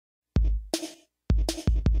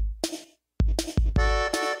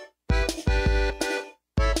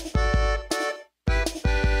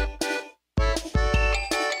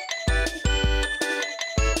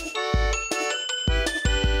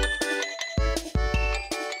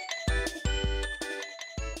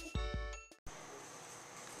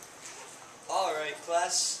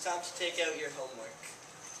class, time to take out your homework.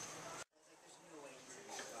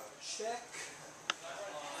 Check.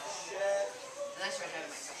 Check.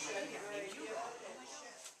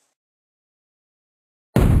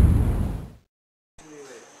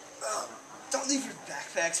 Don't leave your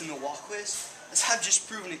backpacks in the walkways, as I've just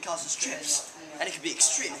proven it causes trips, and it can be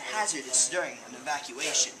extremely hazardous during an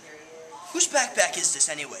evacuation. Whose backpack is this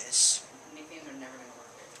anyways?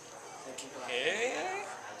 Hey?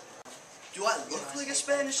 Do I look like a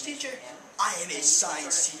Spanish teacher? I am a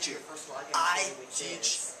science teacher. I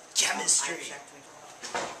teach chemistry.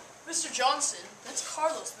 Mr. Johnson, that's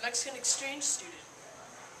Carlos, the Mexican exchange student.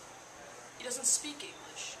 He doesn't speak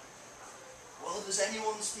English. Well, does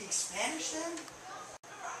anyone speak Spanish then?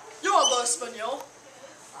 Yo hablo español.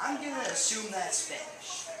 I'm gonna assume that's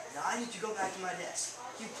Spanish. Now I need to go back to my desk.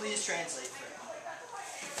 Can you please translate for me?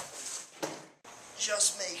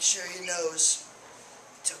 Just make sure your nose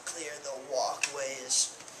to clear the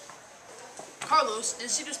walkways. Carlos,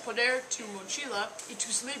 decides poner tu mochila y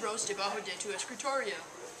tus libros debajo de tu escritorio.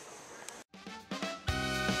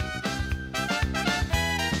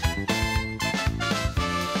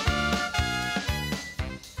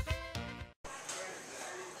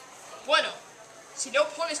 Bueno, si no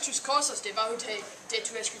pones tus cosas debajo de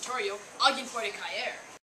tu escritorio, alguien puede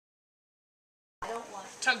caer.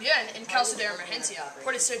 También, en caso de emergencia,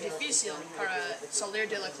 puede ser difícil para salir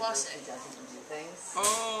de la clase.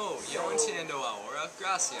 Oh, yo entiendo ahora.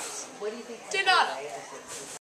 Gracias. De nada.